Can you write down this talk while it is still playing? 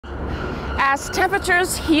As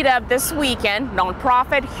temperatures heat up this weekend,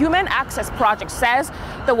 nonprofit Human Access Project says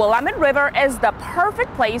the Willamette River is the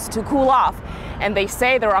perfect place to cool off. And they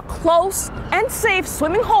say there are close and safe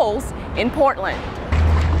swimming holes in Portland.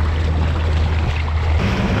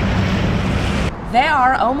 There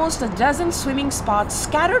are almost a dozen swimming spots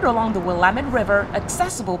scattered along the Willamette River,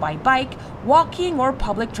 accessible by bike, walking, or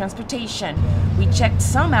public transportation. We checked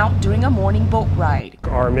some out during a morning boat ride.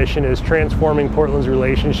 Our mission is transforming Portland's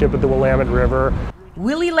relationship with the Willamette River.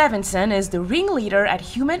 Willie Levinson is the ringleader at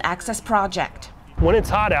Human Access Project. When it's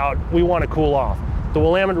hot out, we want to cool off. The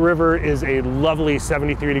Willamette River is a lovely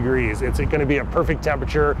 73 degrees. It's going to be a perfect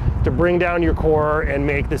temperature to bring down your core and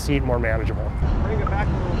make the seat more manageable. Bring it back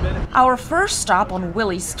a little bit. Our first stop on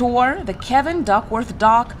Willie's tour, the Kevin Duckworth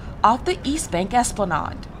Dock off the East Bank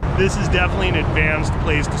Esplanade. This is definitely an advanced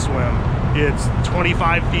place to swim. It's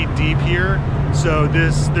 25 feet deep here, so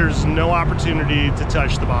there's no opportunity to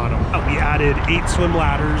touch the bottom. We added 8 swim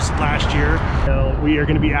ladders last year. We are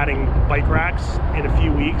going to be adding bike racks in a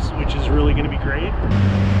few weeks, which is really going to be great.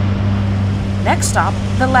 Next stop,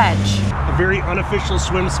 the Ledge. A very unofficial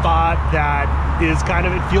swim spot that is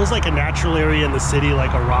it feels like a natural area in the city,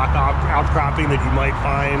 like a rock outcropping that you might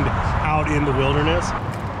find out in the wilderness.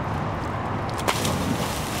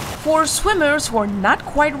 For swimmers who are not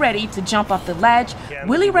quite ready to jump off the ledge,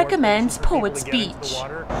 Willie recommends Poets Beach.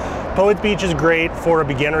 Poets Beach is great for a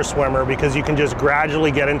beginner swimmer because you can just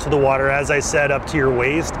gradually get into the water, as I said, up to your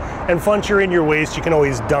waist. And once you're in your waist, you can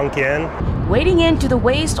always dunk in. Wading in to the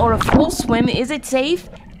waist or a full swim, is it safe?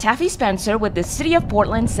 Taffy Spencer with the City of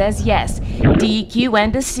Portland says yes. DEQ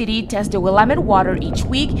and the city test the Willamette water each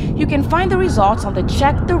week. You can find the results on the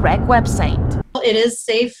Check the Rec website. It is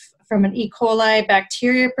safe from an E. coli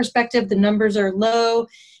bacteria perspective. The numbers are low,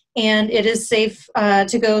 and it is safe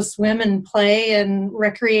to go swim and play and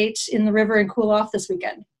recreate in the river and cool off this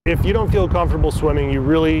weekend. If you don't feel comfortable swimming, you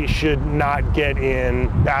really should not get in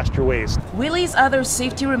past your waist. Willie's other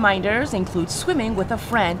safety reminders include swimming with a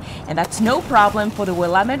friend, and that's no problem for the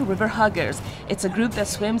Willamette River Huggers. It's a group that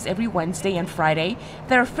swims every Wednesday and Friday.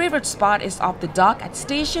 Their favorite spot is off the dock at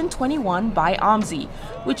Station 21 by OMSI,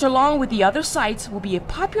 which along with the other sites will be a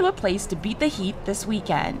popular place to beat the heat this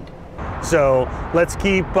weekend. So let's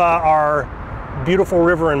keep our beautiful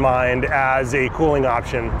river in mind as a cooling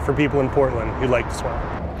option for people in Portland who'd like to swim.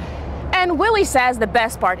 And Willie says the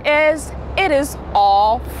best part is, it is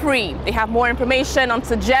all free. They have more information on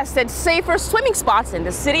suggested safer swimming spots in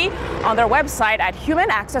the city on their website at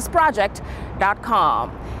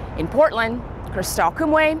humanaccessproject.com. In Portland, Christelle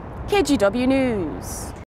Kumwe, KGW News.